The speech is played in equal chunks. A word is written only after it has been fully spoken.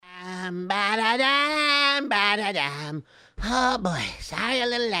Ba-da-dum, ba-da-dum, ba-da-dum. Oh, boy. Sorry a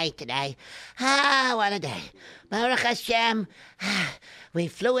little late today. What a day. Baruch Hashem. We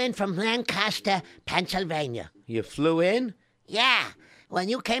flew in from Lancaster, Pennsylvania. You flew in? Yeah. When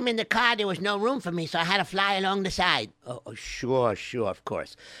you came in the car, there was no room for me, so I had to fly along the side. Oh, sure, of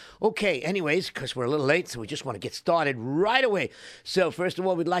course. Okay, anyways, because we're a little late, so we just want to get started right away. So, first of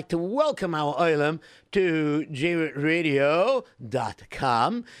all, we'd like to welcome our Olam to jradio.com.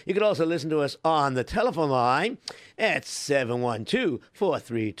 You can also listen to us on the telephone line at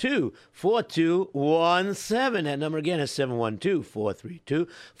 712-432-4217. That number again is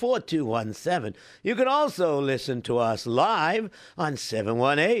 712-432-4217. You can also listen to us live on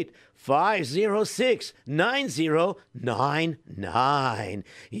 718-506-9099.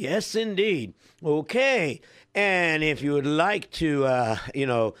 Yes, indeed. Okay. And if you would like to,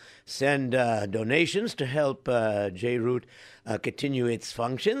 send donations to help JRoot continue its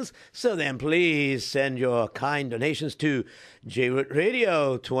functions, so then please send your kind donations to JRoot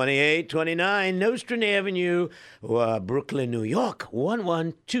Radio, 2829 Nostrand Avenue, Brooklyn, New York,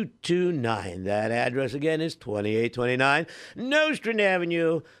 11229. That address again is 2829 Nostrand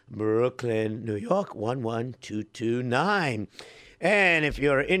Avenue, Brooklyn, New York, 11229. And if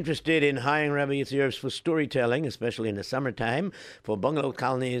you're interested in hiring Rabbi Yitzy Erps for storytelling, especially in the summertime, for bungalow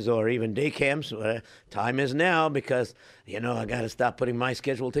colonies or even day camps, time is now because, I got to stop putting my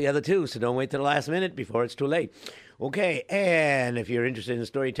schedule together too, so don't wait till the last minute before it's too late. Okay, and if you're interested in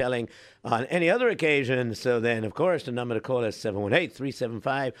storytelling on any other occasion, so then, of course, the number to call is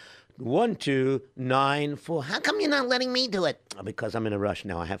 718-375-1294. How come you're not letting me do it? Because I'm in a rush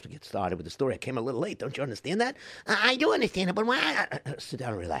now. I have to get started with the story. I came a little late. Don't you understand that? I do understand it, but why? Sit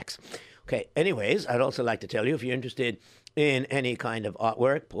down and relax. Okay, anyways, I'd also like to tell you, if you're interested in any kind of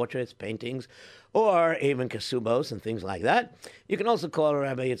artwork, portraits, paintings, or even kasubos and things like that, you can also call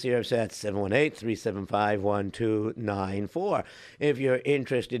Rabbi Yitzy Erps at 718-375-1294. If you're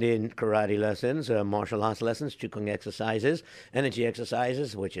interested in karate lessons, martial arts lessons, qigong exercises, energy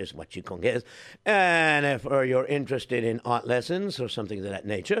exercises, which is what qigong is, and if you're interested in art lessons or something of that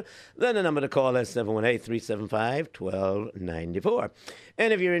nature, then the number to call is 718-375-1294.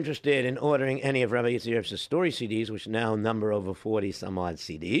 And if you're interested in ordering any of Rabbi Yitzy Erps' story CDs, which now number over 40-some-odd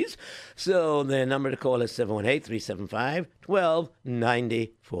CDs, so the number to call is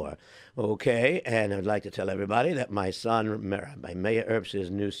 718-375-1294. Okay, and I'd like to tell everybody that my son, Rabbi Meir Erps'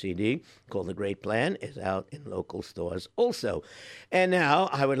 new CD called The Great Plan is out in local stores also. And now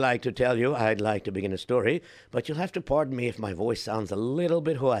I would like to tell you, I'd like to begin a story, but you'll have to pardon me if my voice sounds a little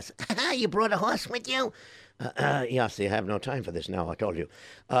bit hoarse. You brought a horse with you? See, I have no time for this now, I told you.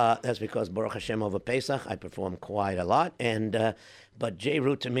 That's because, Baruch Hashem, over Pesach, I perform quite a lot, but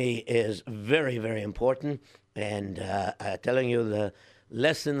JRoot to me is very, very important, and telling you the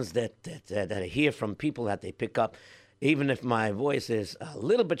lessons that I hear from people that they pick up, even if my voice is a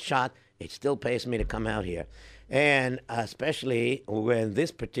little bit shot, it still pays me to come out here. And especially when this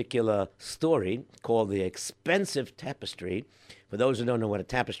particular story, called The Expensive Tapestry, for those who don't know what a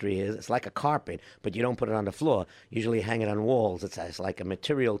tapestry is, it's like a carpet, but you don't put it on the floor. Usually you hang it on walls. It's like a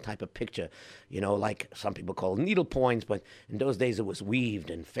material type of picture, like some people call needle points, but in those days it was weaved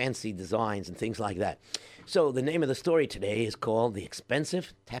and fancy designs and things like that. So the name of the story today is called The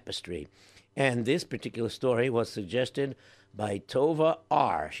Expensive Tapestry. And this particular story was suggested by Tova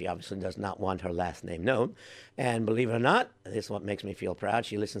R. She obviously does not want her last name known. And believe it or not, this is what makes me feel proud.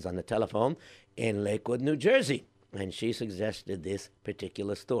 She listens on the telephone in Lakewood, New Jersey. And she suggested this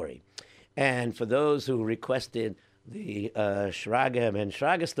particular story. And for those who requested the Shraga Ben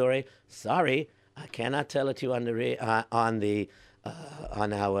Shraga story, sorry, I cannot tell it to you on our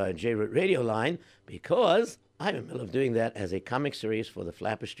JRoot radio line because I'm in the middle of doing that as a comic series for the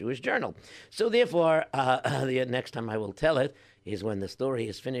Flappish Jewish Journal. So therefore, the next time I will tell it is when the story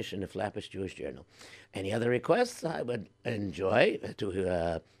is finished in the Flappish Jewish Journal. Any other requests I would enjoy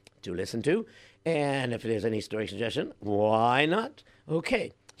to listen to. And if there's any story suggestion, why not?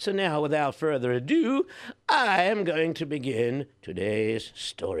 Okay, so now without further ado, I am going to begin today's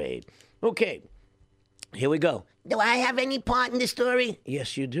story. Okay, here we go. Do I have any part in the story?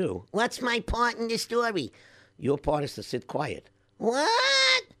 Yes, you do. What's my part in the story? Your part is to sit quiet.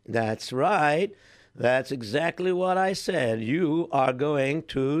 What? That's right. That's exactly what I said. You are going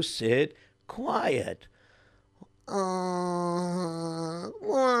to sit quiet.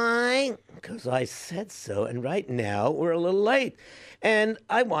 Why? Because I said so, and right now we're a little late. And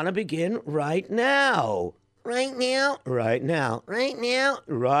I want to begin right now. Right now? Right now. Right now?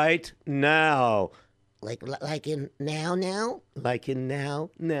 Right now. Like in now? Like in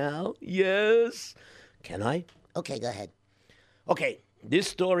now? Yes. Can I? Okay, go ahead. Okay, this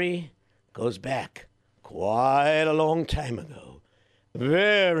story goes back quite a long time ago.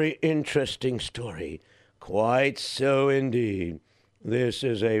 Very interesting story. Quite so indeed. This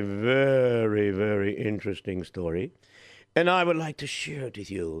is a very, very interesting story. And I would like to share it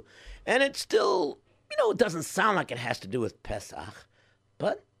with you. And it's still, it doesn't sound like it has to do with Pesach,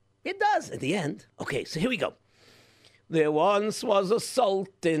 but it does at the end. Okay, so here we go. There once was a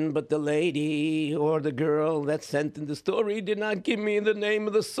sultan, but the lady or the girl that sent in the story did not give me the name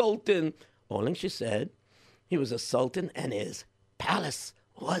of the sultan. Only she said he was a sultan and his palace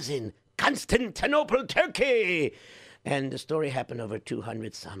was in Constantinople, Turkey. And the story happened over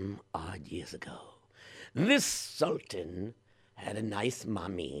 200 some odd years ago. This sultan had a nice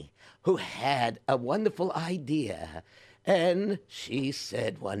mommy who had a wonderful idea. And she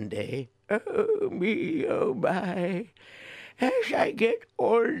said one day, "Oh me, oh my, as I get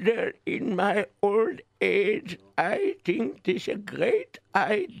older in my old age, I think this is a great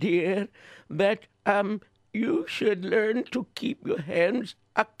idea that you should learn to keep your hands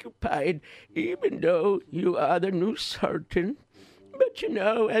occupied, even though you are the new sultan. But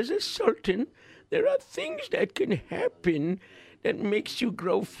as a sultan, there are things that can happen that makes you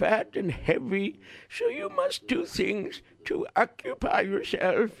grow fat and heavy, so you must do things to occupy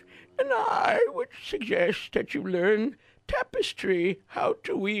yourself. And I would suggest that you learn tapestry, how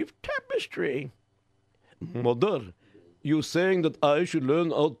to weave tapestry." Mother, you saying that I should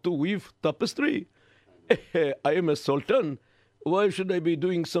learn how to weave tapestry? I am a sultan. Why should I be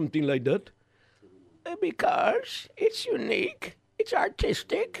doing something like that? Because it's unique, it's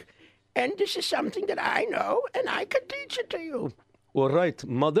artistic, and this is something that I know, and I can teach it to you. All right,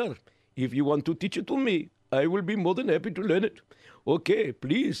 Mother. If you want to teach it to me, I will be more than happy to learn it. Okay,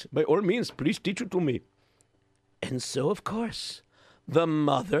 please, by all means, please teach it to me. And so, of course, the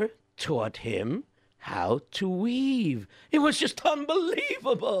mother taught him how to weave. It was just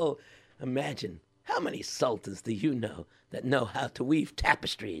unbelievable. Imagine, how many sultans do you know that know how to weave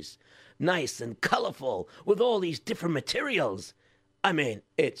tapestries? Nice and colorful, with all these different materials. I mean,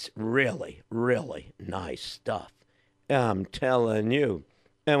 it's really, really nice stuff. I'm telling you.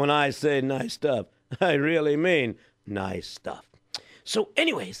 And when I say nice stuff, I really mean nice stuff. So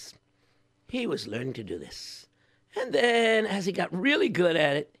anyways, he was learning to do this. And then as he got really good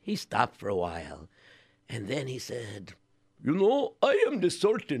at it, he stopped for a while. And then he said, I am the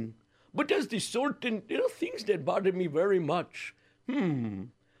sultan. But as the sultan, there are things that bother me very much. I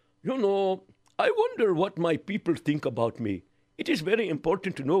wonder what my people think about me. It is very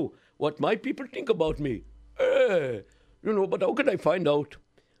important to know what my people think about me. But how can I find out?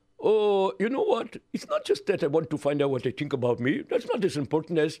 Oh, you know what? It's not just that I want to find out what they think about me. That's not as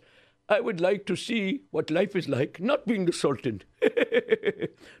important as I would like to see what life is like not being the sultan.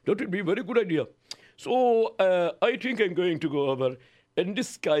 That would be a very good idea. So I think I'm going to go over and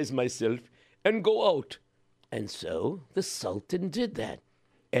disguise myself and go out. And so the sultan did that.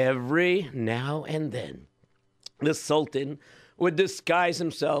 Every now and then, the sultan would disguise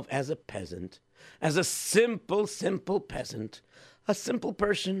himself as a peasant, as a simple peasant, a simple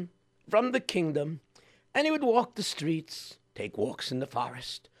person from the kingdom, and he would walk the streets, take walks in the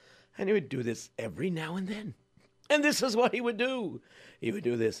forest, and he would do this every now and then. And this is what he would do. He would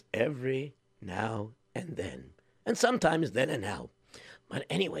do this every now and then, and sometimes then and now. But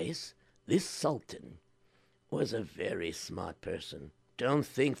anyways, this sultan was a very smart person. Don't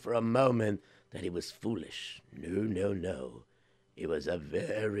think for a moment that he was foolish. No. He was a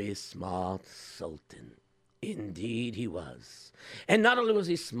very smart sultan. Indeed he was. And not only was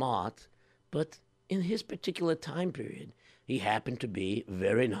he smart, but in his particular time period, he happened to be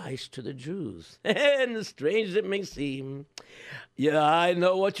very nice to the Jews. And as strange as it may seem, yeah, I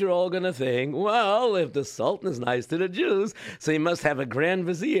know what you're all going to think. Well, if the Sultan is nice to the Jews, so he must have a Grand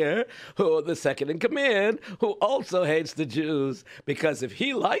Vizier, who the second in command, who also hates the Jews. Because if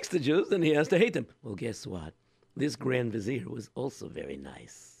he likes the Jews, then he has to hate them. Well, guess what? This Grand Vizier was also very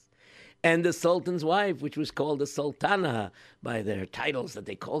nice. And the Sultan's wife, which was called the Sultana by their titles that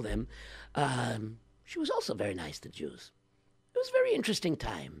they call them, she was also very nice to Jews. It was a very interesting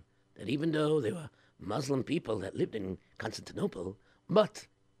time that even though they were Muslim people that lived in Constantinople, but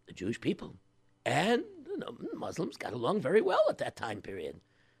the Jewish people and Muslims got along very well at that time period.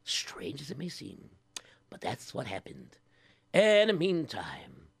 Strange as it may seem, but that's what happened. And in the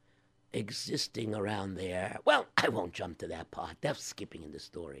meantime, existing around there, well, I won't jump to that part. That's skipping in the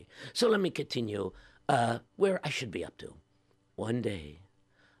story. So let me continue where I should be up to. One day,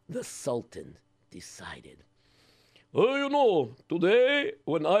 the Sultan decided, today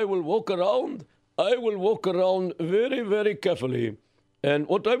when I will walk around very, very carefully. And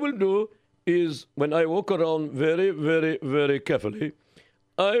what I will do is, when I walk around very, very, very carefully,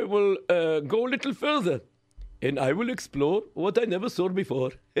 I will go a little further, and I will explore what I never saw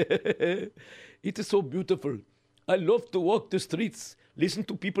before. It is so beautiful. I love to walk the streets, listen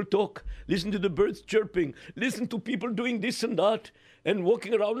to people talk, listen to the birds chirping, listen to people doing this and that, and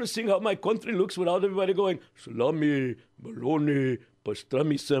walking around and seeing how my country looks without everybody going, salami, bologna,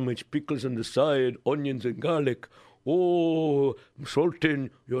 pastrami sandwich, pickles on the side, onions and garlic. Oh,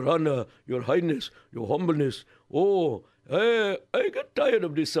 Sultan, Your Honor, Your Highness, Your Humbleness. Oh, I get tired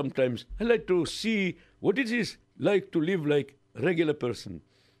of this sometimes. I like to see what it is like to live like a regular person.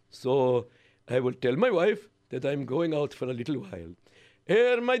 So I will tell my wife that I'm going out for a little while.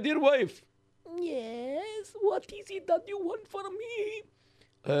 My dear wife. Yes, what is it that you want from me?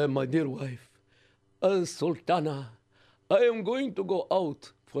 My dear wife, Sultana, I am going to go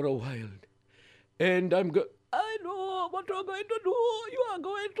out for a while. And I know what you are going to do. You are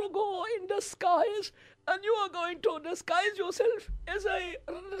going to go in disguise, and you are going to disguise yourself as a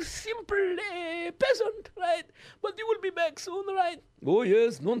simple peasant, right? But you will be back soon, right? Oh,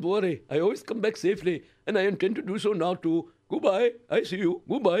 yes, don't worry. I always come back safely, and I intend to do so now, too. Goodbye. I see you.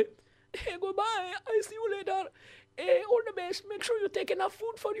 Goodbye. Goodbye. I see you later. All the best. Make sure you take enough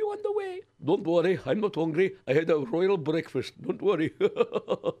food for you on the way. Don't worry. I'm not hungry. I had a royal breakfast. Don't worry.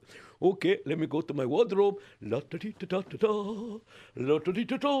 Okay, let me go to my wardrobe. La-da-dee-da-da-da-da.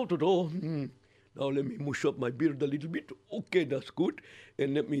 La-da-dee-da-da-da-da. Now let me mush up my beard a little bit. Okay, that's good.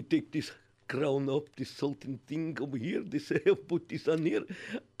 And let me take this crown off, this sultan thing over here. This put this on here.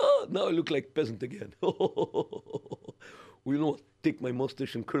 Oh, now I look like peasant again. Well, you know what? Take my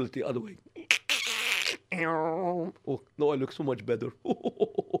mustache and curl it the other way. Oh, now I look so much better.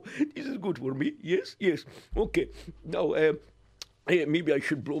 This is good for me. Yes, yes. Okay. Now, maybe I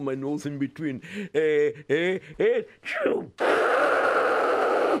should blow my nose in between.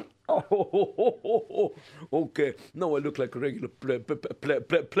 Okay. Now I look like a regular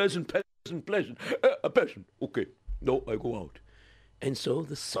pleasant. Okay. Now I go out. And so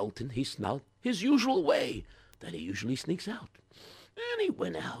the Sultan, he snuck his usual way that he usually sneaks out. And he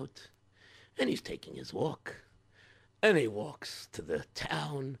went out. And he's taking his walk. And he walks to the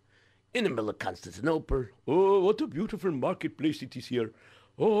town in the middle of Constantinople. Oh, what a beautiful marketplace it is here.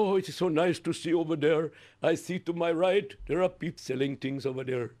 Oh, it is so nice to see over there. I see to my right, there are people selling things over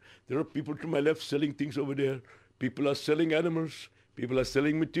there. There are people to my left selling things over there. People are selling animals. People are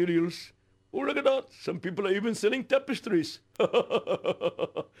selling materials. Oh, look at that. Some people are even selling tapestries.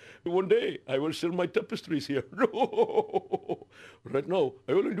 One day, I will sell my tapestries here. Right now,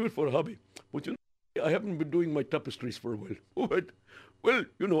 I only do it for a hobby. But you know, I haven't been doing my tapestries for a while. But, well,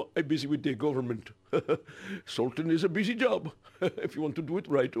 you know, I'm busy with the government. Sultan is a busy job. If you want to do it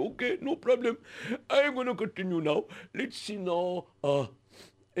right, okay, no problem. I'm going to continue now. Let's see now.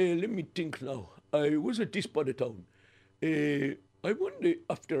 Let me think now. I was at this part of town. I wonder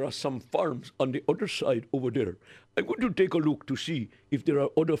if there are some farms on the other side over there. I'm going to take a look to see if there are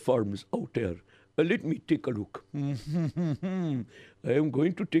other farms out there. Let me take a look. I am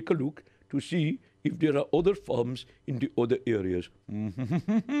going to take a look to see if there are other farms in the other areas.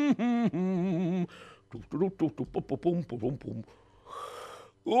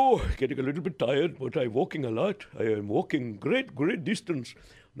 Oh, getting a little bit tired, but I'm walking a lot. I am walking great distance.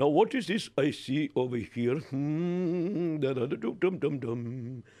 Now, what is this I see over here?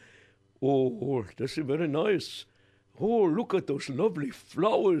 Oh, that's very nice. Oh, look at those lovely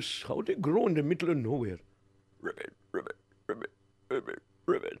flowers. How they grow in the middle of nowhere. Ribbit.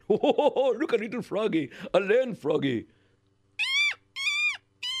 Oh, look at little froggy, a land froggy.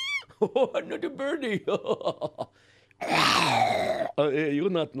 Oh, another birdie. You're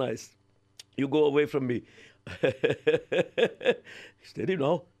not nice. You go away from me. Steady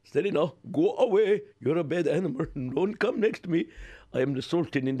now. Go away. You're a bad animal. Don't come next to me. I am the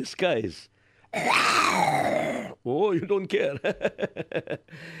Sultan in disguise. Oh, you don't care.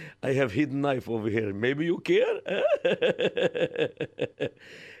 I have hidden knife over here. Maybe you care?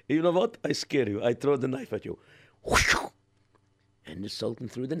 You know what? I scare you. I throw the knife at you. And the Sultan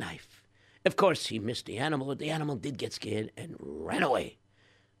threw the knife. Of course, he missed the animal, but the animal did get scared and ran away.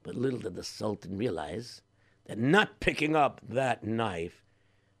 But little did the Sultan realize that not picking up that knife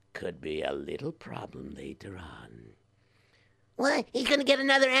could be a little problem later on. What? He's going to get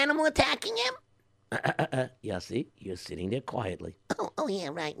another animal attacking him? Yeah, see, you're sitting there quietly. Oh, yeah,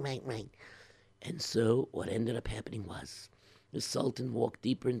 right. And so what ended up happening was the Sultan walked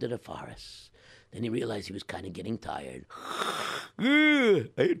deeper into the forest. Then he realized he was kind of getting tired.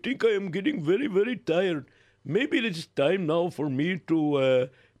 I think I am getting very, very tired. Maybe it is time now for me to,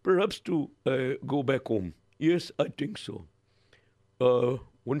 perhaps to go back home. Yes, I think so.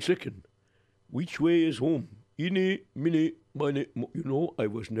 1 second. Which way is home? Eeny, meeny, I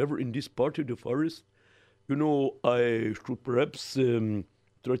was never in this part of the forest. I should perhaps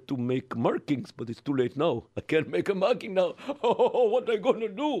try to make markings, but it's too late now. I can't make a marking now. Oh, what am I going to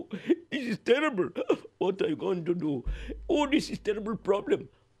do? This is terrible. What am I going to do? Oh, this is terrible problem.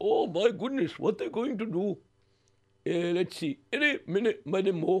 Oh, my goodness, what am I going to do? Let's see. Minute,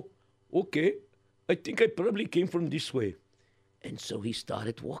 Madame. Okay, I think I probably came from this way. And so he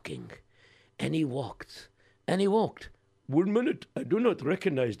started walking. And he walked. And he walked. 1 minute, I do not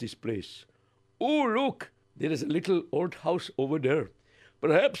recognize this place. Oh, look, there is a little old house over there.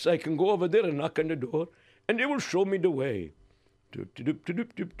 Perhaps I can go over there and knock on the door, and they will show me the way. But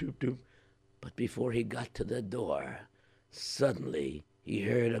before he got to the door, suddenly he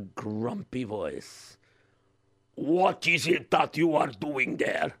heard a grumpy voice. What is it that you are doing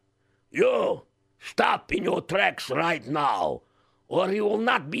there? You, stop in your tracks right now, or you will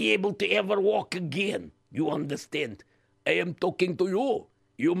not be able to ever walk again. You understand? I am talking to you.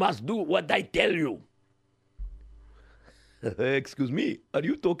 You must do what I tell you. Excuse me, are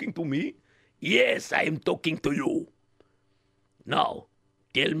you talking to me? Yes, I am talking to you. Now,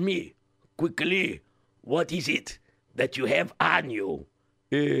 tell me, quickly, what is it that you have on you?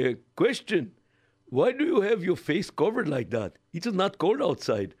 Question. Why do you have your face covered like that? It is not cold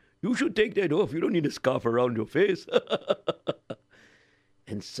outside. You should take that off. You don't need a scarf around your face.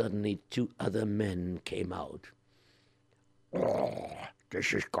 And suddenly 2 other men came out. Oh,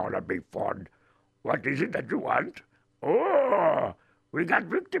 this is gonna be fun. What is it that you want? Oh, we got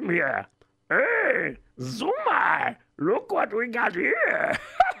victim here. Hey, Zuma, look what we got here.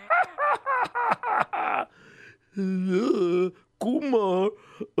 Kuma,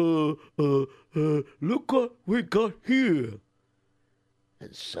 look what we got here.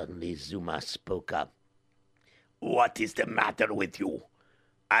 And suddenly Zuma spoke up. What is the matter with you?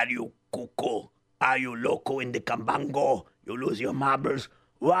 Are you cuckoo? Are you loco in the cambango? You lose your marbles?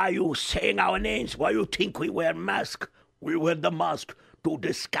 Why are you saying our names? Why you think we wear masks? We wear the mask to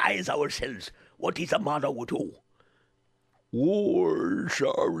disguise ourselves. What is the matter with you? Oh,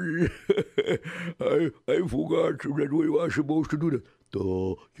 sorry. I forgot that we were supposed to do that.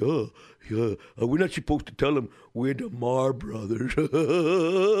 Yeah. We're not supposed to tell them we're the Mar brothers.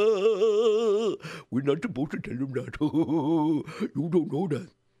 We're not supposed to tell them that. You don't know that.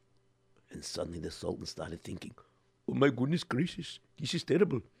 And suddenly the Sultan started thinking, oh my goodness gracious, this is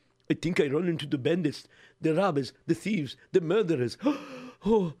terrible. I think I run into the bandits, the robbers, the thieves, the murderers.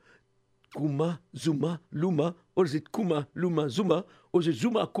 Oh, Kuma, Zuma, Luma, or is it Kuma, Luma, Zuma, or is it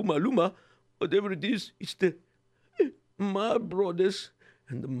Zuma, Kuma, Luma? Whatever it is, it's the Ma brothers,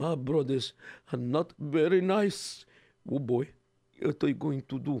 and the Ma brothers are not very nice. Oh boy, what are you going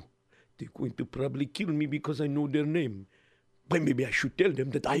to do? They're going to probably kill me because I know their name. But maybe I should tell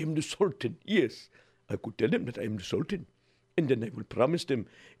them that I am the Sultan. Yes, I could tell them that I am the Sultan. And then I will promise them,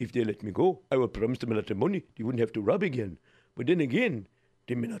 if they let me go, I will promise them a lot of money. They wouldn't have to rob again. But then again,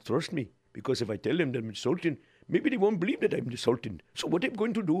 they may not trust me. Because if I tell them that I'm the Sultan, maybe they won't believe that I'm the Sultan. So what am I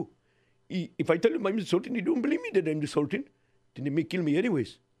going to do? If I tell them I'm the Sultan, they don't believe me that I'm the Sultan. Then they may kill me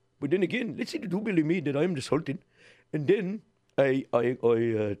anyways. But then again, let's say they do believe me that I'm the Sultan. And then I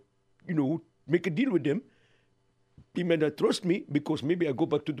make a deal with them. They may not trust me because maybe I go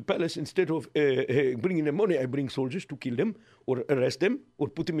back to the palace. Instead of bringing them money, I bring soldiers to kill them or arrest them or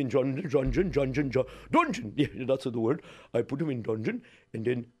put them in dungeon. Yeah, that's the word. I put them in dungeon and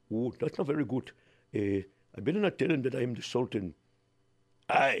then, oh, that's not very good. I better not tell them that I am the Sultan.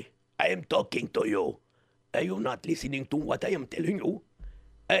 I am talking to you. Are you not listening to what I am telling you?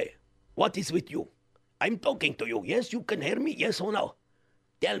 Hey, what is with you? I'm talking to you. Yes, you can hear me, yes or no?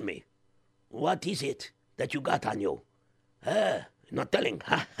 Tell me, what is it that you got on you? Not telling.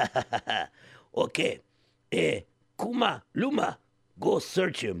 Okay. Kuma, Luma, go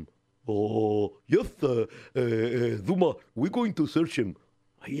search him. Oh, yes, Zuma, we're going to search him.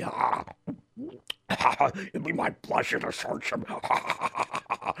 Yeah. It'll be my pleasure to search him.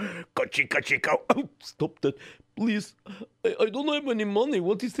 Kachika. Oh, stop that. Please. I don't have any money.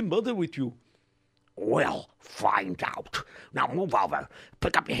 What is the matter with you? Well, find out. Now move over.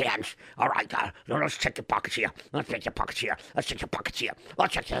 Pick up your hands. All right, let's check your pockets here. Let's check your pockets here.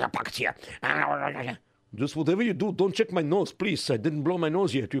 Just whatever you do, don't check my nose, please. I didn't blow my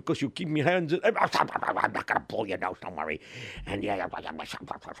nose yet because you keep me hands. I'm not going to blow your nose, don't worry. And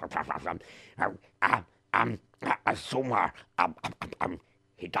Zuma,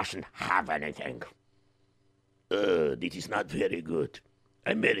 he doesn't have anything. This is not very good.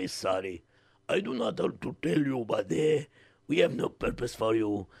 I'm very sorry. I do not want to tell you, but we have no purpose for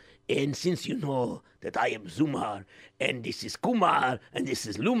you. And since you know that I am Zumar, and this is Kumar, and this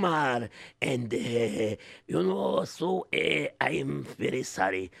is Lumar, and so I am very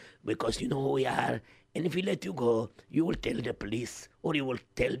sorry because you know who we are. And if we let you go, you will tell the police, or you will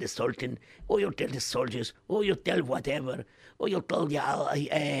tell the Sultan, or you'll tell the soldiers, or you'll tell whatever, or you'll tell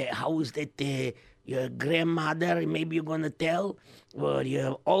how is that your grandmother, maybe you're going to tell, or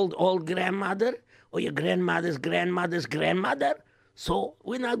your old grandmother, or your grandmother's grandmother's grandmother. So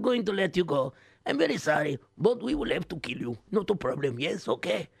we're not going to let you go. I'm very sorry, but we will have to kill you. Not a problem. Yes,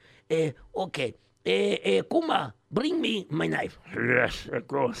 okay. Okay. Kuma, bring me my knife. Yes, of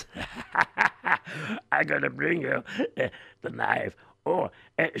course. I gotta bring you the knife. Oh,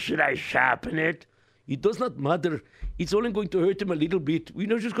 should I sharpen it? It does not matter. It's only going to hurt him a little bit. We're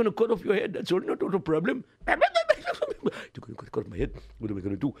not just going to cut off your head. That's all. Not a problem. You're going to cut off my head. What am I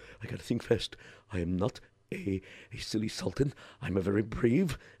going to do? I got to think fast. I am not a silly sultan. I'm a very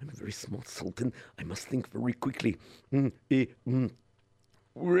brave. I'm a very smart sultan. I must think very quickly. Do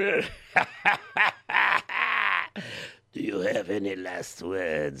you have any last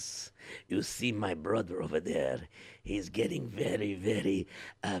words? You see my brother over there. He's getting very, very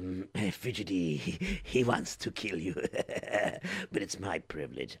fidgety. He wants to kill you. But it's my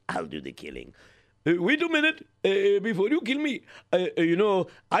privilege. I'll do the killing. Wait a minute. Before you kill me,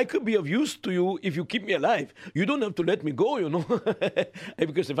 I could be of use to you if you keep me alive. You don't have to let me go,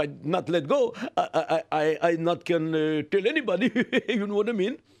 because if I not let go, I not can tell anybody. You know what I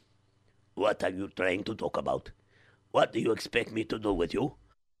mean? What are you trying to talk about? What do you expect me to do with you?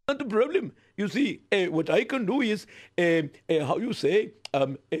 Not the problem. You see, what I can do is, how you say, how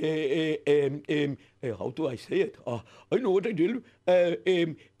do I say it? I know what I do.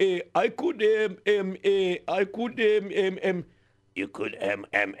 I could, you could,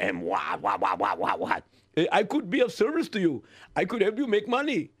 what? I could be of service to you. I could help you make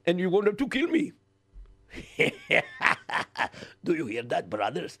money, and you won't have to kill me. Do you hear that,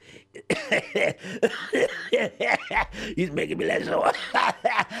 brothers? He's making me laugh so.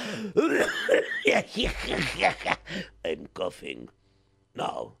 I'm coughing.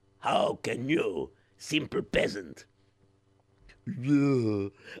 Now, how can you, simple peasant? Yeah,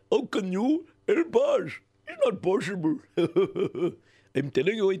 how can you help us? It's not possible. I'm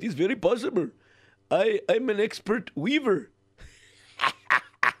telling you, it is very possible. I'm an expert weaver.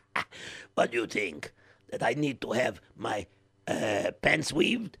 What do you think? That I need to have my pants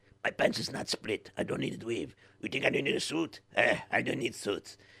weaved? My pants is not split. I don't need it weaved. You think I don't need a suit? I don't need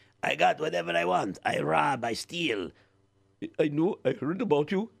suits. I got whatever I want. I rob, I steal. I know, I heard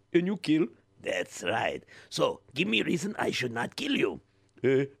about you, and you kill. That's right. So, give me a reason I should not kill you.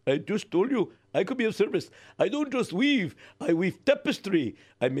 I just told you, I could be of service. I don't just weave. I weave tapestry.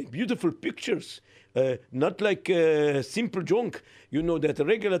 I make beautiful pictures. Not like simple junk. You know that a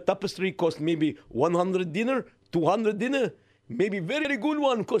regular tapestry costs maybe 100 dinar, 200 dinar. Maybe very good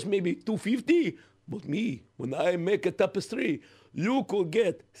one costs maybe 250. But me, when I make a tapestry, you could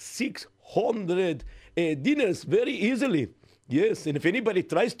get 600 dinars very easily. Yes, and if anybody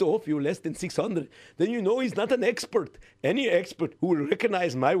tries to offer you less than 600, then you know he's not an expert. Any expert who will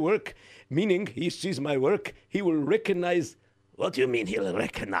recognize my work, meaning he sees my work, he will recognize. What do you mean he'll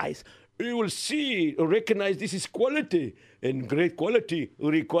recognize? He will recognize this is quality, and great quality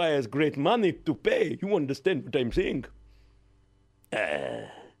requires great money to pay. You understand what I'm saying?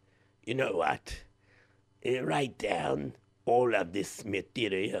 You know what? Write down all of this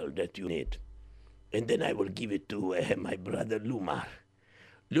material that you need. And then I will give it to my brother Lumar.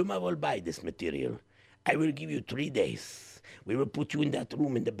 Lumar will buy this material. I will give you 3 days. We will put you in that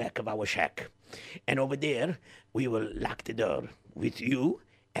room in the back of our shack. And over there, we will lock the door with you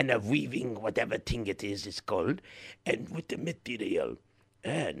and a weaving, whatever thing it is it's called, and with the material.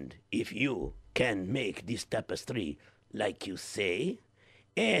 And if you can make this tapestry like you say,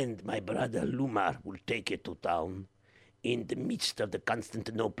 and my brother Lumar will take it to town in the midst of the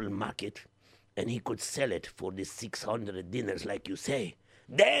Constantinople market, and he could sell it for the 600 dinars like you say,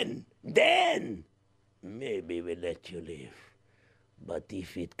 then, maybe we'll let you live. But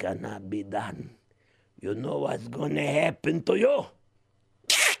if it cannot be done, you know what's going to happen to you?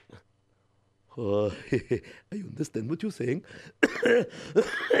 I understand what you're saying.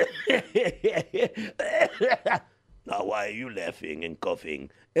 Now, why are you laughing and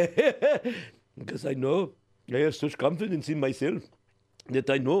coughing? Because I know I have such confidence in myself that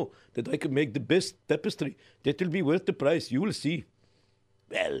I know that I can make the best tapestry that will be worth the price. You will see.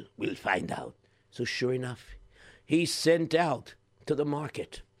 Well, we'll find out. So sure enough, he sent out to the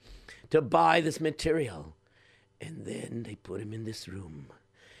market to buy this material. And then they put him in this room.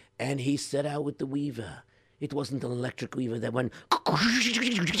 And he set out with the weaver. It wasn't an electric weaver that went...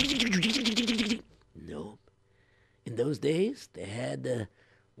 No. In those days, they had the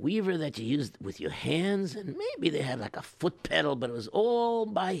weaver that you used with your hands, and maybe they had like a foot pedal, but it was all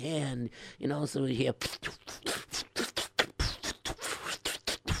by hand, so you hear...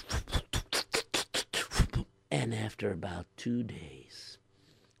 And after about 2 days,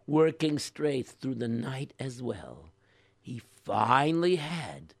 working straight through the night as well, he finally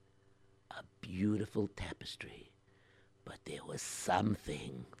had a beautiful tapestry. But there was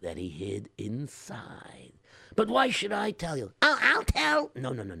something that he hid inside. But why should I tell you? I'll tell.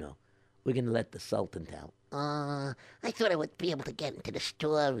 No. We're going to let the Sultan tell. I thought I would be able to get into the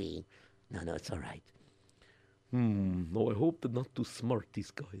story. No, it's all right. No, I hope they're not too smart,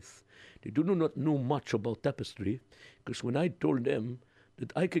 these guys. They do not know much about tapestry, because when I told them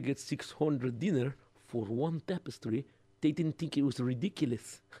that I could get 600 dinar for one tapestry, they didn't think it was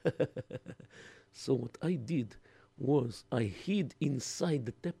ridiculous. So what I did was I hid inside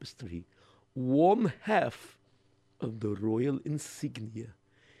the tapestry 1/2 of the royal insignia.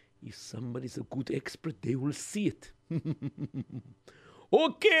 If somebody's a good expert, they will see it.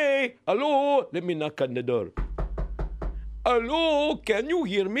 Okay, hello, let me knock on the door. Hello, can you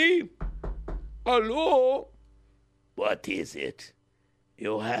hear me? Hello? What is it?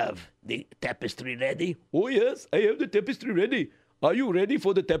 You have the tapestry ready? Oh, yes, I have the tapestry ready. Are you ready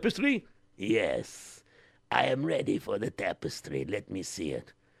for the tapestry? Yes, I am ready for the tapestry. Let me see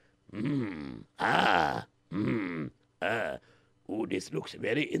it. Oh, this looks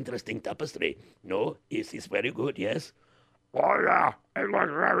very interesting tapestry. No, this is very good, yes? Oh, yeah, it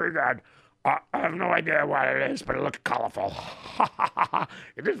looks very good. I have no idea what it is, but it looks colorful.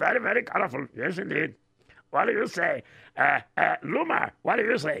 It is very, very colorful. Yes, indeed. What do you say? Luma, what do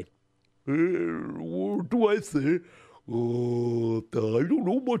you say? What do I say? I don't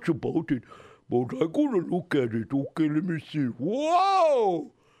know much about it, but I'm going to look at it. Okay, let me see.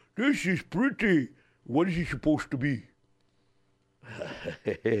 Wow! This is pretty. What is it supposed to be?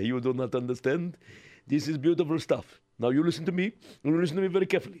 You do not understand? This is beautiful stuff. Now you listen to me, and you listen to me very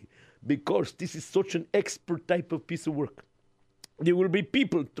carefully, because this is such an expert type of piece of work. There will be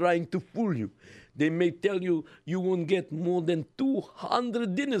people trying to fool you. They may tell you you won't get more than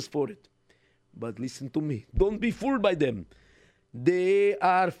 200 dinners for it. But listen to me. Don't be fooled by them. They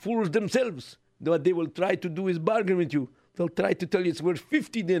are fools themselves. What they will try to do is bargain with you. They'll try to tell you it's worth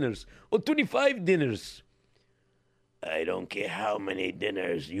 50 dinners or 25 dinners. I don't care how many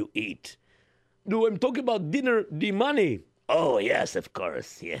dinners you eat. No, I'm talking about dinner, the money. Oh, yes, of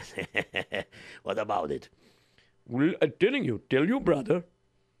course, yes. What about it? Well, I'm telling you, tell your brother.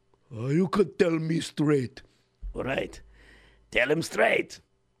 You can tell me straight. All right. Tell him straight.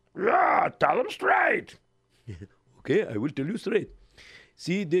 Yeah, tell him straight. Okay, I will tell you straight.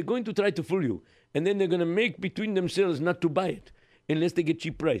 See, they're going to try to fool you. And then they're going to make between themselves not to buy it unless they get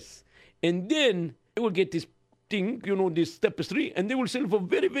cheap price. And then they will get this thing, this tapestry, and they will sell for a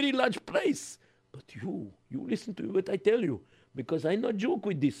very, very large price. But you listen to what I tell you, because I not joke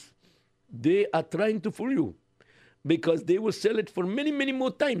with this. They are trying to fool you, because they will sell it for many, many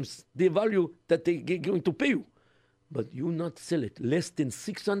more times the value that they are going to pay you. But you not sell it less than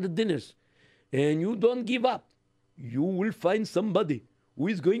 600 dinners, and you don't give up. You will find somebody who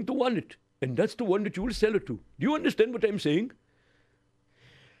is going to want it, and that's the one that you will sell it to. Do you understand what I'm saying?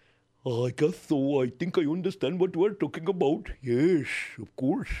 I guess so. I think I understand what you are talking about. Yes, of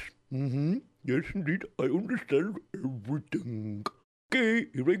course. Yes, indeed. I understand everything. Okay,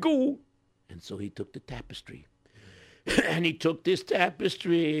 here I go. And so he took the tapestry. And he took this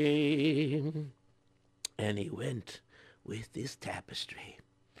tapestry. And he went with this tapestry.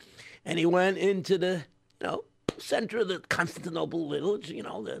 And he went into the, center of the Constantinople village,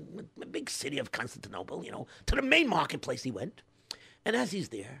 the big city of Constantinople, to the main marketplace he went. And as he's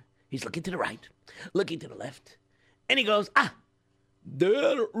there, he's looking to the right, looking to the left, and he goes,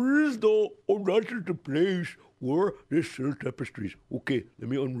 there is the place where they sell tapestries. Okay, let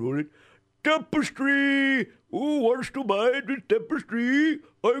me unroll it. Tapestry! Who wants to buy this tapestry?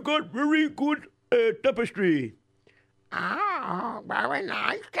 I got very good tapestry. Oh, very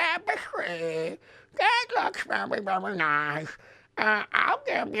nice tapestry. That looks very, very nice. I'll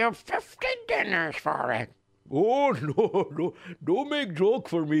give you 50 dinners for it. Oh, no, don't make joke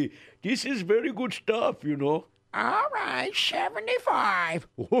for me. This is very good stuff, All right, 75.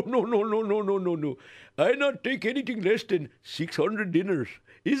 Oh, no. I not take anything less than 600 dinners.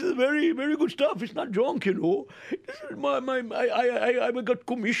 This is very, very good stuff. It's not junk, you know. This is I got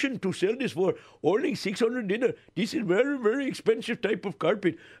commissioned to sell this for only 600 dinner. This is very, very expensive type of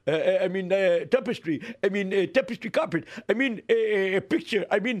carpet. Tapestry. Tapestry carpet. Picture.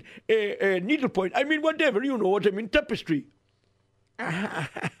 Needlepoint. Whatever. You know what I mean. Tapestry.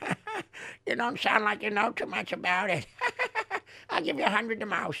 You don't sound like you know too much about it. I'll give you 100 the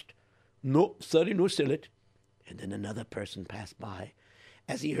most. No, sorry, no sell it. And then another person passed by.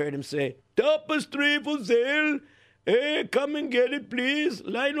 As he heard him say, Tapestry for sale. Hey, come and get it, please.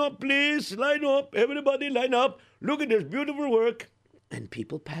 Line up, please. Line up. Everybody line up. Look at this beautiful work. and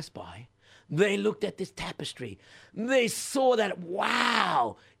people passed by. They looked at this tapestry. They saw that,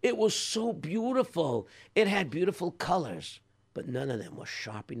 wow, it was so beautiful. It had beautiful colors, but none of them were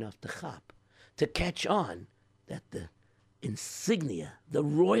sharp enough to catch on that the insignia, the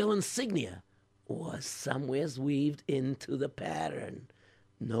royal insignia, was somewheres weaved into the pattern.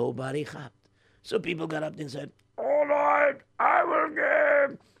 Nobody hopped. So people got up and said, All right, I will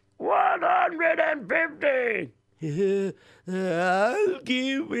give 150. I'll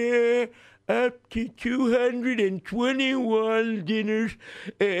give up to 221 dinners,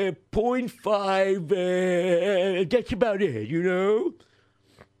 0.5. That's about it, you know.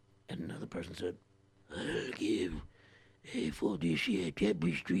 And another person said, I'll give for this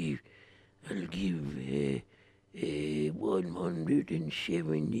tapestry, I'll give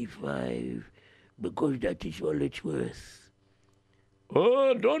 175 because that is all it's worth.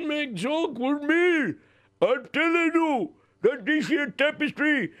 Oh, don't make joke with me. I'm telling you that this here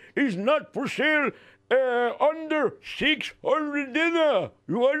tapestry is not for sale under 600 dinar.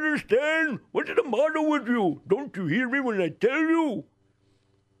 You understand? What's the matter with you? Don't you hear me when I tell you?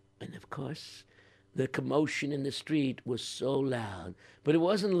 And of course, the commotion in the street was so loud. But it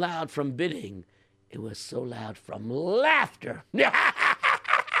wasn't loud from bidding. It was so loud from laughter. Can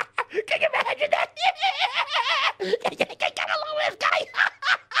you imagine that? Get along with this guy.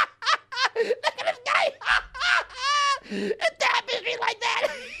 Look at this guy. A tapestry like that.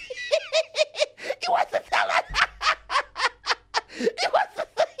 He wants to sell it. He wants to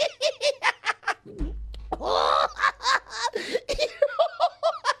sell it.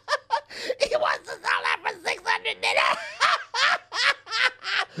 He wants to sell that for 600 dinner.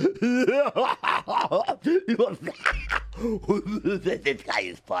 This guy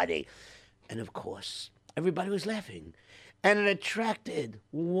is funny. And of course, everybody was laughing. And it attracted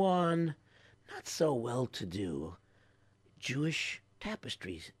one not so well-to-do Jewish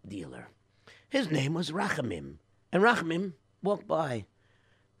tapestry dealer. His name was Rachamim. And Rachamim walked by.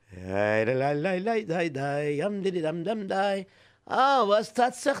 Oh,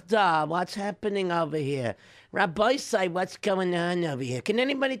 what's happening over here? Rabbi Yitzy, what's going on over here? Can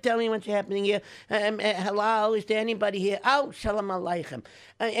anybody tell me what's happening here? Hello, is there anybody here? Oh, shalom aleichem.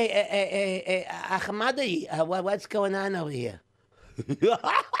 Ahmadai, what's going on over here? You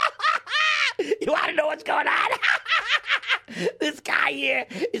want to know what's going on? This guy here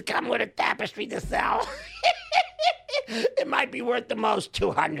is coming with a tapestry to sell. It might be worth the most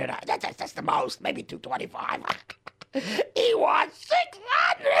 200. That's the most, maybe 225. He wants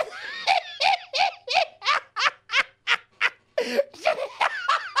 600.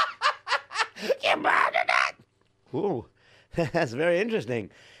 Can you imagine that? Ooh, that's very interesting.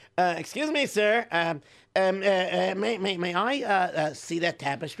 Excuse me, sir. May I see that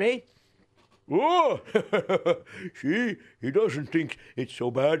tapestry? Oh, see, he doesn't think it's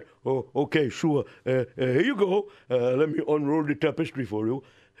so bad. Oh, okay, sure. Here you go. Let me unroll the tapestry for you.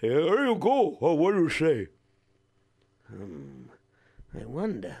 Here you go. Oh, what do you say? I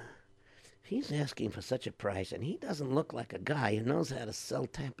wonder. He's asking for such a price, and he doesn't look like a guy who knows how to sell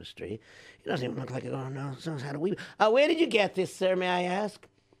tapestry. He doesn't even look like a guy who knows how to weave. Where did you get this, sir, may I ask?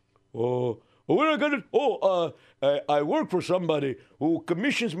 Where I got it? I work for somebody who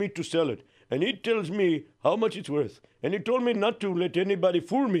commissions me to sell it, and he tells me how much it's worth. And he told me not to let anybody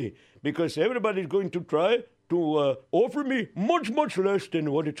fool me, because everybody's going to try to offer me much, much less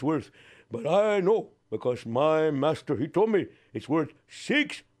than what it's worth. But I know, because my master, he told me it's worth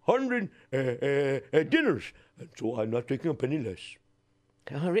 600 dinners, and so I'm not taking a penny less.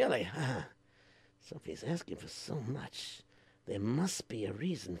 Oh, really? So if he's asking for so much, there must be a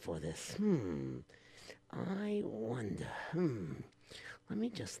reason for this. I wonder. Let me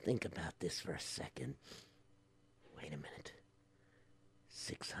just think about this for a second. Wait a minute.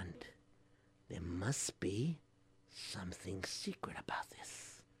 600. There must be something secret about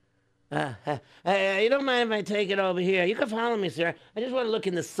this. You don't mind if I take it over here? You can follow me, sir. I just want to look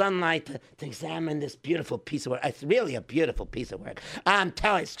in the sunlight to examine this beautiful piece of work. It's really a beautiful piece of work. I'm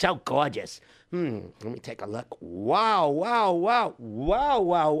telling you, it's so gorgeous. Let me take a look. Wow, wow, wow, wow,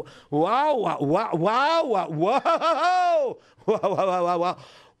 wow, wow, wow, wow, wow, wow, wow, wow, wow, wow, wow.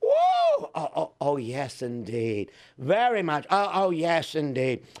 Oh, yes, indeed. Very much. Oh, yes,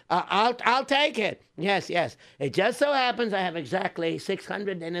 indeed. I'll take it. Yes. It just so happens I have exactly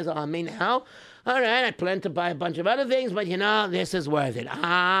 600 dinners on me now. All right, I plan to buy a bunch of other things, but this is worth it.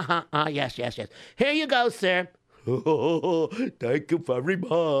 Yes. Here you go, sir. Oh, thank you very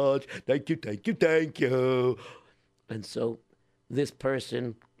much. Thank you. And so this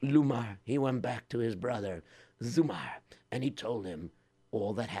person, Lumar, he went back to his brother, Zumar, and he told him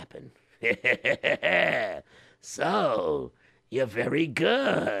all that happened. So, you're very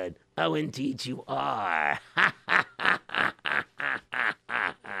good. Oh, indeed you are.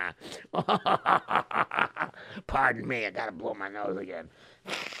 Pardon me, I gotta blow my nose again.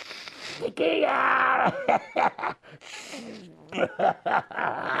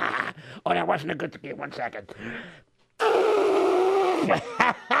 Oh, that wasn't a good tequila. 1 second.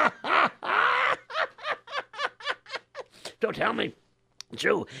 So tell me,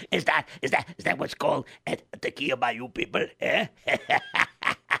 Drew, is that what's called a tequila by you people? Eh?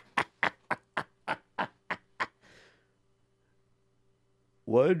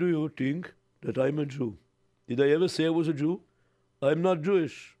 Why do you think that I'm a Jew? Did I ever say I was a Jew? I'm not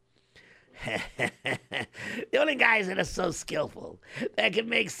Jewish. The only guys that are so skillful that can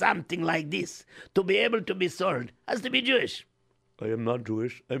make something like this to be able to be sold has to be Jewish. I am not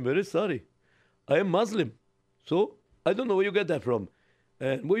Jewish. I'm very sorry. I am Muslim. So, I don't know where you get that from.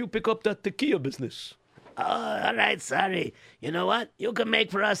 And where you pick up that tequila business? Oh, all right, sorry. You know what? You can make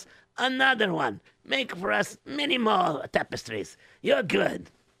for us another one. Make for us many more tapestries. You're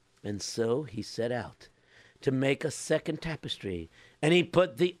good. And so he set out to make a second tapestry, and he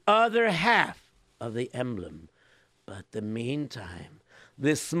put the other half of the emblem. But the meantime,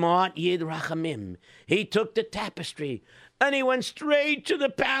 this smart Yid Rachamim, he took the tapestry, and he went straight to the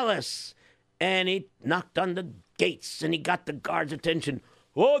palace, and he knocked on the gates, and he got the guards' attention.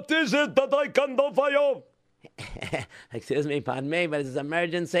 What is it that I can do for you? Excuse me, pardon me, but it's an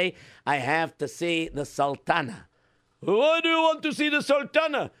emergency. I have to see the Sultana. Why do you want to see the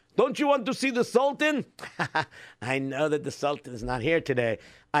Sultana? Don't you want to see the Sultan? I know that the Sultan is not here today.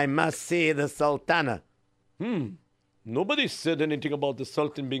 I must see the Sultana. Nobody said anything about the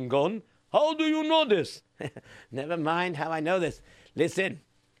Sultan being gone. How do you know this? Never mind how I know this. Listen,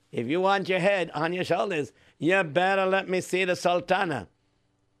 if you want your head on your shoulders, you better let me see the Sultana.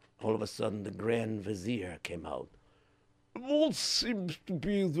 All of a sudden, the Grand Vizier came out. What seems to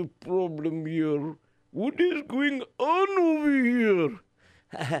be the problem here? What is going on over here?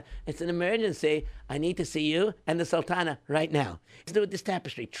 It's an emergency. I need to see you and the Sultana right now. Let's do it this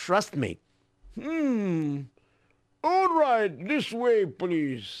tapestry. Trust me. All right, this way,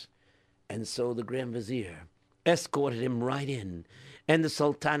 please. And so the Grand Vizier escorted him right in. And the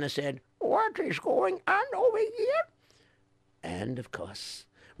Sultana said, "What is going on over here?" And, of course,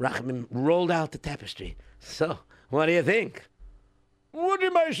 Rachamim rolled out the tapestry. So, what do you think? What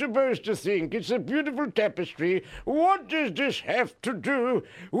am I supposed to think? It's a beautiful tapestry. What does this have to do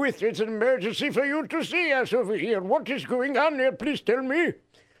with it's an emergency for you to see us over here? What is going on here? Please tell me.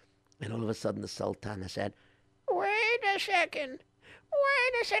 And all of a sudden the Sultana said, Wait a second.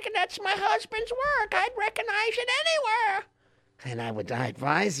 That's my husband's work. I'd recognize it anywhere. and I would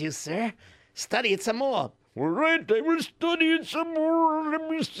advise you, sir, study it some more. All right, I will study it some more. Let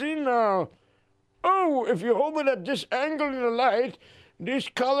me see now. Oh, if you hold it at this angle in the light, this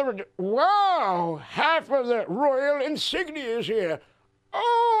color, wow, half of the royal insignia is here.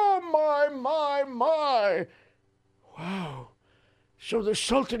 Oh, my. Wow. So the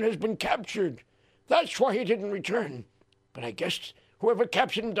Sultan has been captured. That's why he didn't return. But I guess whoever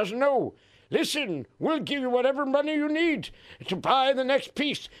captured him doesn't know. Listen, we'll give you whatever money you need to buy the next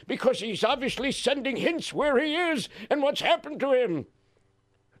piece, because he's obviously sending hints where he is and what's happened to him.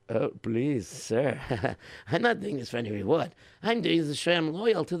 Oh, please, sir. I'm not doing this for any reward. I'm doing this to show I'm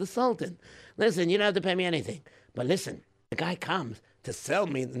loyal to the Sultan. Listen, you don't have to pay me anything. But listen, the guy comes to sell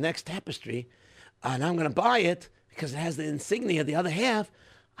me the next tapestry, and I'm going to buy it because it has the insignia of the other half.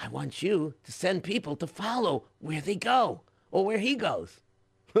 I want you to send people to follow where they go or where he goes.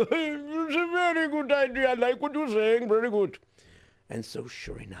 It's a very good idea. I like what you're saying. Very good. And so,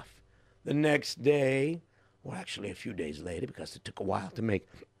 sure enough, the next day, or actually a few days later, because it took a while to make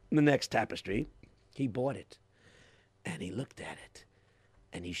the next tapestry, he bought it. And he looked at it.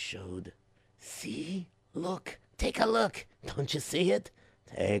 And he showed, see? Look. Take a look. Don't you see it?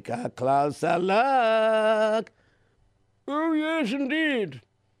 Take a closer look. Oh, yes, indeed.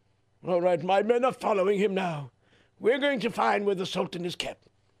 All right, my men are following him now. We're going to find where the Sultan is kept.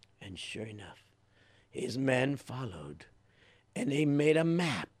 And sure enough, his men followed, and they made a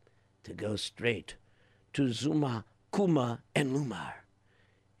map to go straight to Zuma, Kuma, and Lumar.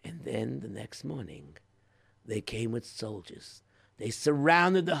 And then the next morning, they came with soldiers. They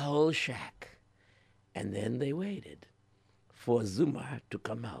surrounded the whole shack, and then they waited for Zumar to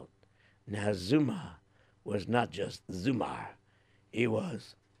come out. Now, Zumar was not just Zumar. He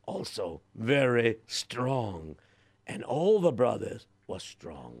was also very strong, and all the brothers were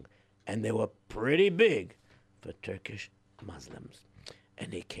strong, and they were pretty big for Turkish Muslims.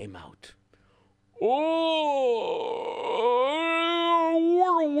 And they came out. Oh,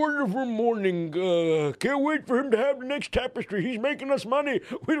 what a wonderful morning. Can't wait for him to have the next tapestry. He's making us money.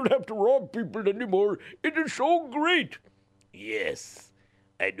 We don't have to rob people anymore. It is so great. Yes,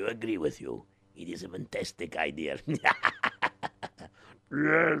 I do agree with you. It is a fantastic idea.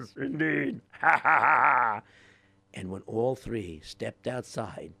 Yes, indeed. Ha ha ha. And when all three stepped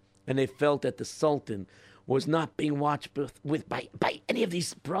outside and they felt that the Sultan was not being watched by any of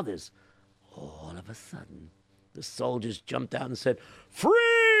these brothers, all of a sudden, the soldiers jumped out and said,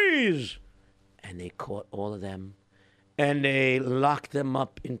 "Freeze!" And they caught all of them, and they locked them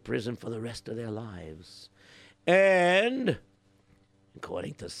up in prison for the rest of their lives. And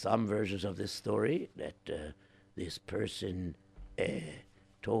according to some versions of this story, that this person,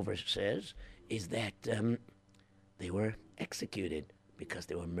 Tover says, is that they were executed because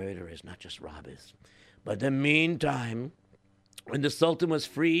they were murderers, not just robbers. But in the meantime, when the Sultan was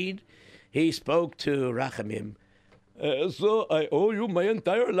freed, he spoke to Rachamim. So I owe you my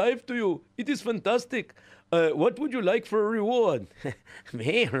entire life to you. It is fantastic. What would you like for a reward?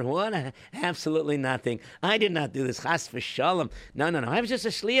 Me, reward? Absolutely nothing. I did not do this. Chas v'shalom. No. I was just a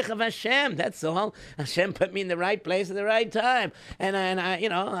shliach of Hashem. That's all. Hashem put me in the right place at the right time. And I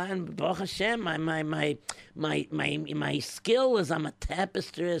and Baruch Hashem, my skill is I'm a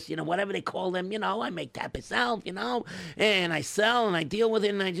tapestrist. Whatever they call them. I make tapestry, and I sell and I deal with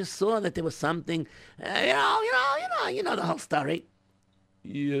it. And I just saw that there was something. You know the whole story.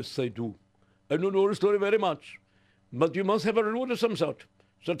 Yes, I do. I don't know the story very much, but you must have a reward of some sort.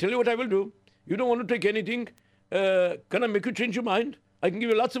 So I'll tell you what I will do. You don't want to take anything. Can I make you change your mind? I can give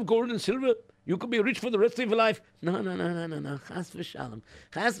you lots of gold and silver. You could be rich for the rest of your life. No. Chas v'shalom.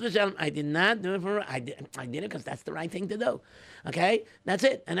 Chas v'shalom. I did not do it I did it because that's the right thing to do. Okay? That's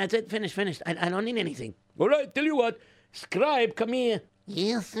it. And that's it. Finished. I don't need anything. All right, tell you what. Scribe, come here.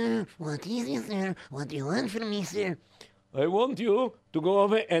 Yes, sir. What is it, sir? What do you want from me, sir? I want you to go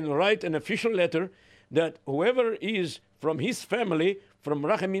over and write an official letter that whoever is from his family, from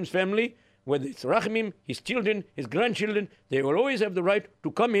Rachamim's family, whether it's Rachamim, his children, his grandchildren, they will always have the right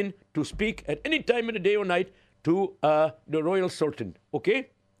to come in to speak at any time of the day or night to the royal sultan. Okay?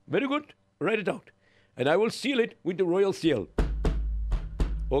 Very good. Write it out. And I will seal it with the royal seal.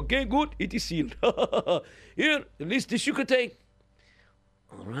 Okay, good. It is sealed. Here, at least this you could take.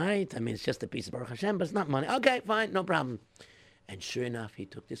 All right. I mean, it's just a piece of Baruch Hashem, but it's not money. Okay, fine, no problem. And sure enough, he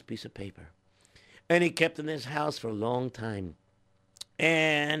took this piece of paper, and he kept it in his house for a long time.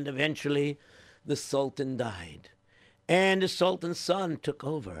 And eventually, the Sultan died. And the Sultan's son took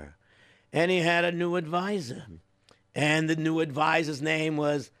over. And he had a new advisor. And the new advisor's name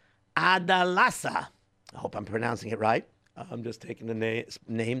was Adalasa. I hope I'm pronouncing it right. I'm just taking the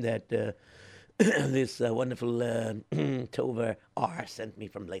name that this wonderful Tover R sent me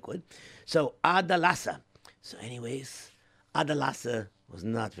from Lakewood. So Adalasa. So anyways, Adalasa was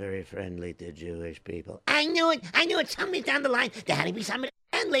not very friendly to Jewish people. I knew it. Somewhere down the line, there had to be somebody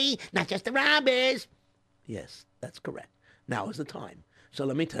friendly, not just the robbers. Yes, that's correct. Now is the time. So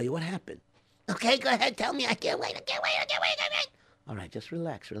let me tell you what happened. Okay, go ahead. Tell me. I can't wait. All right, just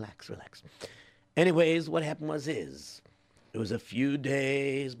relax. Anyways, what happened was it was a few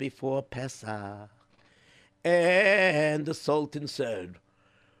days before Pesach, and the Sultan said,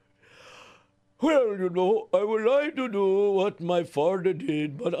 "Well, I would like to do what my father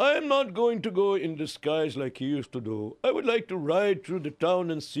did, but I am not going to go in disguise like he used to do. I would like to ride through the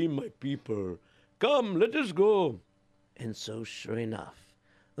town and see my people. Come, let us go." And so, sure enough,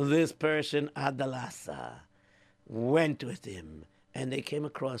 this person, Adalasa, went with him, and they came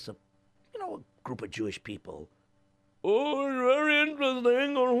across a group of Jewish people. "Oh, very interesting.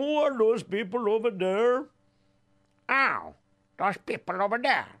 And who are those people over there?" Oh, those people over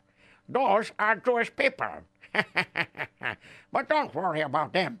there. Those are Jewish people. But don't worry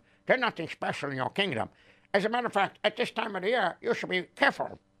about them. They're nothing special in your kingdom. As a matter of fact, at this time of the year, you should be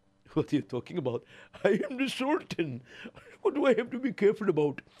careful. "What are you talking about? I am the Sultan. What do I have to be careful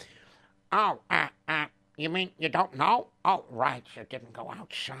about? Oh, you mean you don't know? Oh, right, you didn't go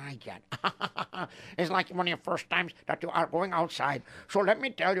outside yet. It's like one of your first times that you are going outside. So let me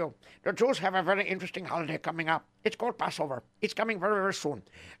tell you, the Jews have a very interesting holiday coming up. It's called Passover. It's coming very, very soon.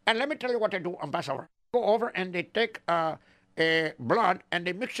 And let me tell you what they do on Passover. Go over and they take blood and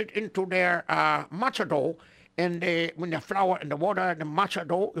they mix it into their matzah dough, and when the flour and the water and the matzah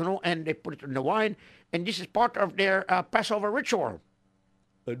dough, and they put it in the wine, and this is part of their Passover ritual.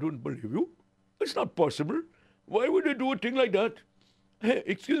 I don't believe you. It's not possible. Why would they do a thing like that? Hey,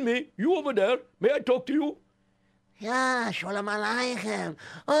 excuse me, you over there, may I talk to you? Ja, Shalom Aleichem.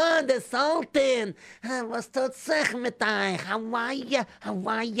 Oh, the Sultan. Was tut sich mit euch? How are ya? How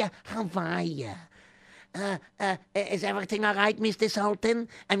are ya? How are ya? Is everything all right, Mr. Sultan?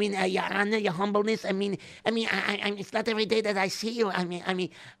 I mean, your honor, your humbleness. I mean, it's not every day that I see you. I mean,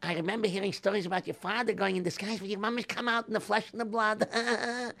 I remember hearing stories about your father going in disguise, but your mom has come out in the flesh and the blood.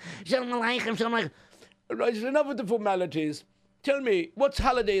 Shalom Aleichem, Shalom Aleichem. Right, enough with the formalities. Tell me, what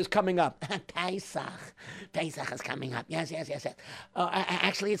holiday is coming up? Pesach. Pesach is coming up. Yes.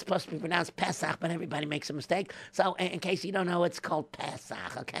 Actually, it's supposed to be pronounced Pesach, but everybody makes a mistake. So, in case you don't know, it's called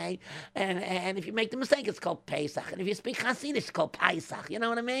Pesach, okay? And if you make the mistake, it's called Pesach. And if you speak Hasidic, it's called Pesach. You know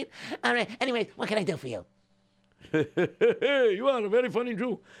what I mean? All right. Anyway, what can I do for you? You are a very funny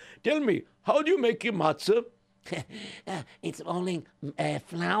Jew. Tell me, how do you make your matzah? It's only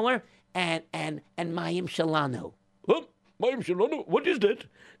flour and mayim shalano. Huh? Mayim shalano? What is that?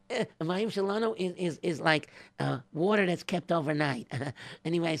 Mayim shalano is like water that's kept overnight.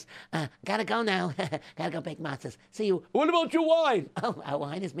 Anyways, gotta go now. Gotta go bake matzahs. See you. What about your wine? Oh, our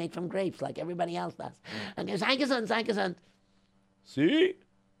wine is made from grapes like everybody else does. Sei gesund. See?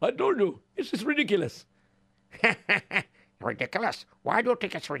 I told you. This is ridiculous. Ridiculous? Why do you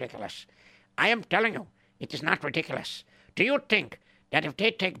think it's ridiculous? I am telling you, it is not ridiculous. Do you think that if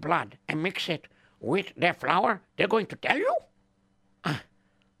they take blood and mix it with their flour, they're going to tell you?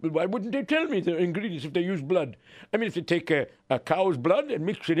 But why wouldn't they tell me the ingredients if they use blood? I mean, if they take a cow's blood and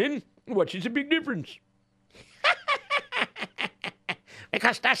mix it in, what is the big difference?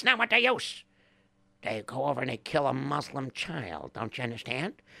 Because that's not what they use. They go over and they kill a Muslim child, don't you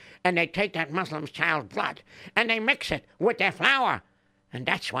understand? And they take that Muslim child's blood and they mix it with their flour. And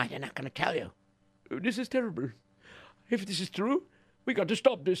that's why they're not going to tell you. This is terrible. If this is true, we got to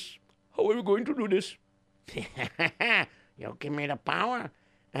stop this. How are we going to do this? You give me the power,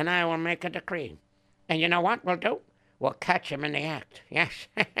 and I will make a decree. And you know what we'll do? We'll catch him in the act. Yes.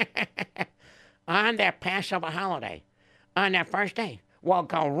 On their Passover holiday, on their first day, we'll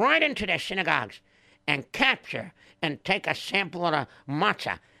go right into their synagogues and capture and take a sample of the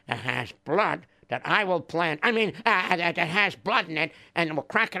matzah that has blood that I will plant. That has blood in it, and we'll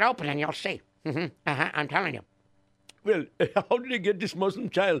crack it open, and you'll see. I'm telling you. Well, how did they get this Muslim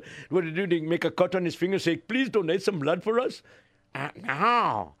child? What did they do? They make a cut on his finger, say, please donate some blood for us?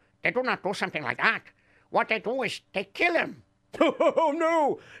 No, they do not do something like that. What they do is they kill him. Oh,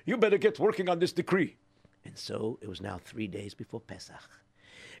 no! You better get working on this decree. And so it was now 3 days before Pesach.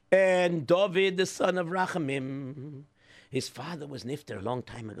 And David, the son of Rachamim, his father was nifter a long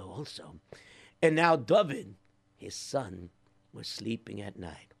time ago also. And now David, his son, was sleeping at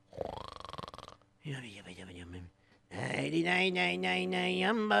night. I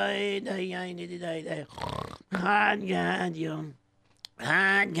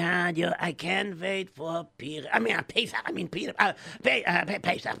can't wait for Peter. Pesach. I'm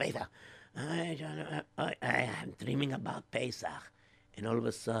dreaming about Pesach. And all of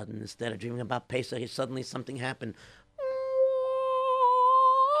a sudden, instead of dreaming about Pesach, suddenly something happened.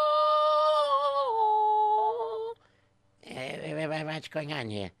 What's going on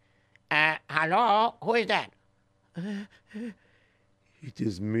here? Hello? Who is that? It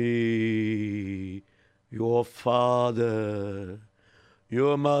is me, your father.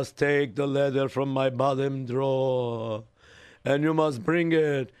 You must take the letter from my bottom drawer, and you must bring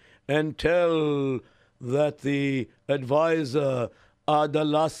it and tell that the advisor,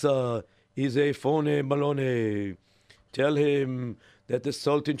 Adalasa, is a phone baloney. Tell him that the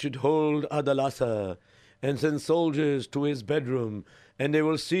Sultan should hold Adalasa and send soldiers to his bedroom, and they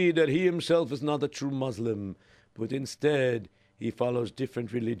will see that he himself is not a true Muslim, but instead he follows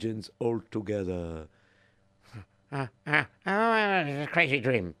different religions altogether. It's a crazy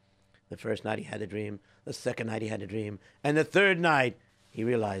dream. The first night he had a dream, the second night he had a dream, and the third night he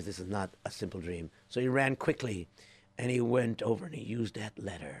realized this is not a simple dream. So he ran quickly, and he went over and he used that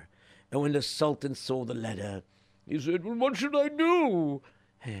letter. And when the Sultan saw the letter, He said, well, what should I do?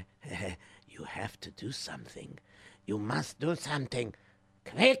 you have to do something. You must do something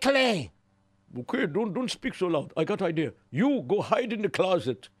quickly. Okay, don't speak so loud. I got idea. You go hide in the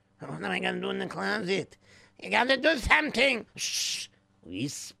closet. What am I going to do in the closet? You got to do something. Shh.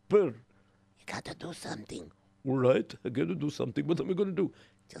 Whisper. You got to do something. All right, I got to do something. What am I going to do?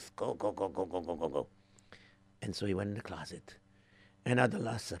 Just go. And so he went in the closet. And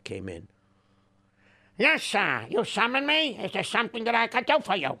Adalasa came in. Yes, sir. You summoned me? Is there something that I could do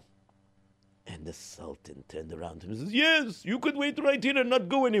for you? And the Sultan turned around to him He says, yes, you could wait right here and not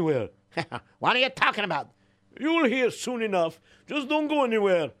go anywhere. What are you talking about? You'll hear soon enough. Just don't go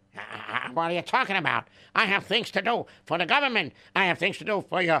anywhere. What are you talking about? I have things to do for the government. I have things to do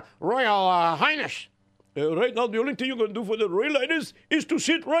for your Royal Highness. Right now, the only thing you're going to do for the Royal Highness is to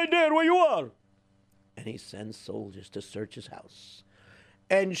sit right there where you are. And he sends soldiers to search his house.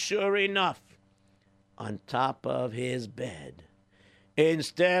 And sure enough, on top of his bed,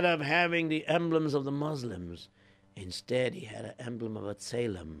 instead of having the emblems of the Muslims, instead he had an emblem of a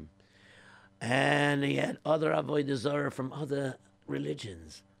Tselem. And he had other Avodah Zarah from other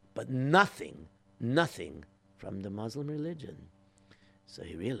religions, but nothing from the Muslim religion. So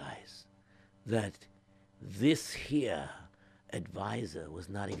he realized that this here advisor was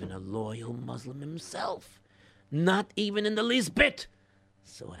not even a loyal Muslim himself, not even in the least bit.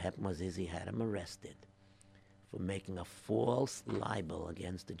 So what happened was he had him arrested for making a false libel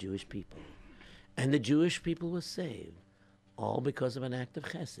against the Jewish people. And the Jewish people were saved, all because of an act of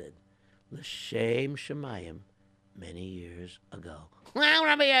chesed, l'shem shemayim, many years ago. Wow,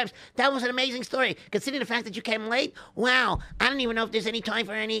 Rabbi Erps, that was an amazing story. Considering the fact that you came late, wow, I don't even know if there's any time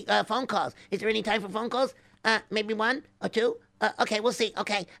for any phone calls. Is there any time for phone calls? Maybe one or two? Okay, we'll see.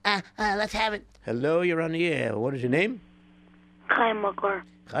 Okay, let's have it. Hello, you're on the air. What is your name? Chaim Wickler.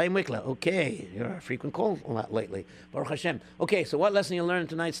 Chaim Wickler. Okay, you're a frequent call a lot lately. Baruch Hashem. Okay, so what lesson you learned in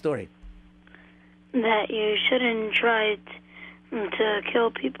tonight's story? That you shouldn't try to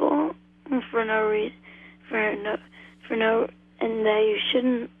kill people for no reason, and that you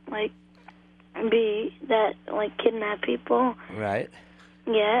shouldn't kidnap people. Right.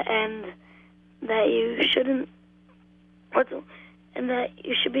 Yeah, and that you shouldn't, and that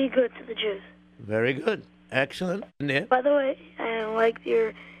you should be good to the Jews. Very good. Excellent. Yeah. By the way, I liked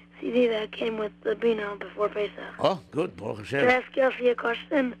your CD that came with the Bino before Pesach. Oh, good. Baruch Hashem. Can I ask Yossi a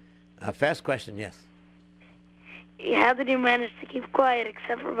question? A fast question, yes. How did you manage to keep quiet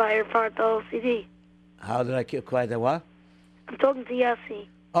except for by your part the whole CD? How did I keep quiet? What? I'm talking to Yossi.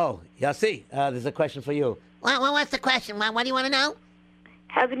 Oh, Yossi, there's a question for you. What's the question? What do you want to know?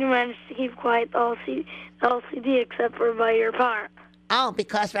 How did you manage to keep quiet the whole CD except for by your part? Oh,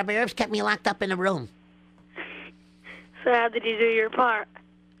 because Rabbi Erps kept me locked up in a room. So how did you do your part?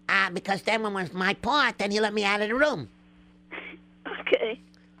 Because then when it was my part, then he let me out of the room. Okay.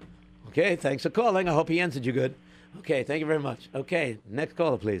 Okay, thanks for calling. I hope he answered you good. Okay, thank you very much. Okay, next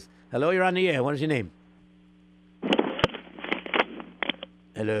caller, please. Hello, you're on the air. What is your name?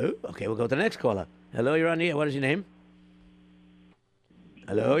 Hello? Okay, we'll go to the next caller. Hello, you're on the air. What is your name?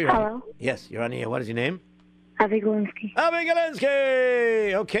 Hello? Hello? Yes, you're on the air. What is your name? Avi Galinsky. Avi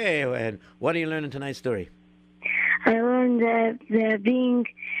Galinsky! Okay, and what are you learning tonight's story? I learned that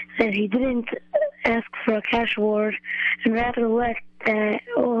he didn't ask for a cash award and rather let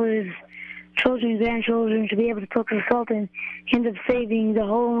all his children and grandchildren to be able to talk to the Sultan. He ended up saving the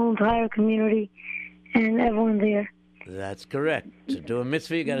whole entire community and everyone there. That's correct. To do a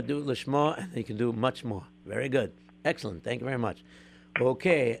mitzvah, you got to do it lishma, and you can do much more. Very good. Excellent. Thank you very much.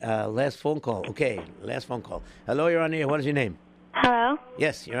 Okay, last phone call. Okay, last phone call. Hello, you're on the air. What is your name? Hello?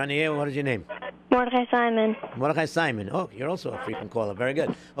 Yes, you're on the air. What is your name? Mordechai Simon. Mordechai Simon. Oh, you're also a frequent caller. Very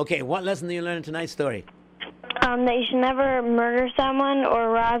good. Okay, what lesson do you learn in tonight's story? That you should never murder someone or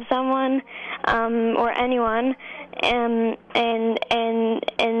rob someone or anyone, and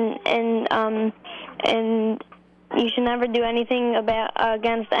you should never do anything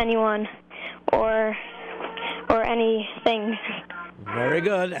against anyone or anything. Very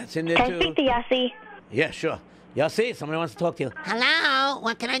good. That's in there Can too. I speak to Yossi? Yeah, sure. Yossi, somebody wants to talk to you. Hello?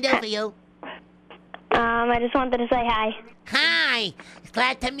 What can I do for you? I just wanted to say hi. Hi. It's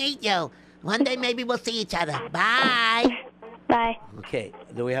glad to meet you. One day maybe we'll see each other. Bye. Bye. Okay,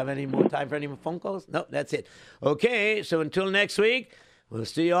 do we have any more time for any more phone calls? No, that's it. Okay, so until next week, we'll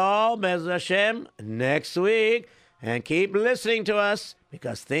see you all, Bez Hashem, next week. And keep listening to us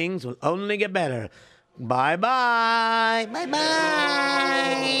because things will only get better. Bye-bye. Bye-bye.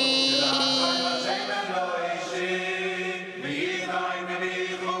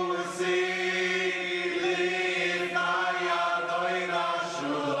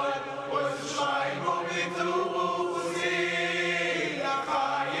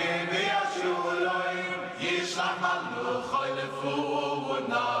 Yishlach maluch oy lefu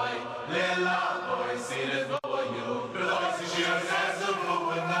unai lelach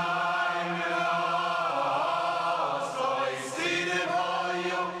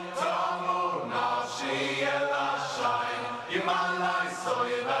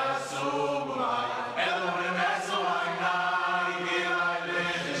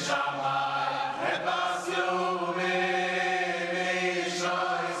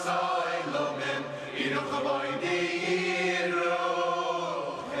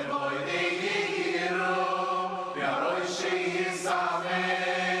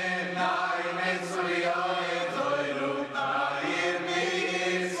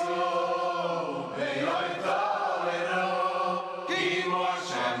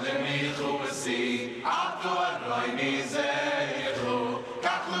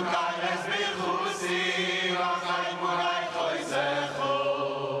Kaklu kai es bichusi,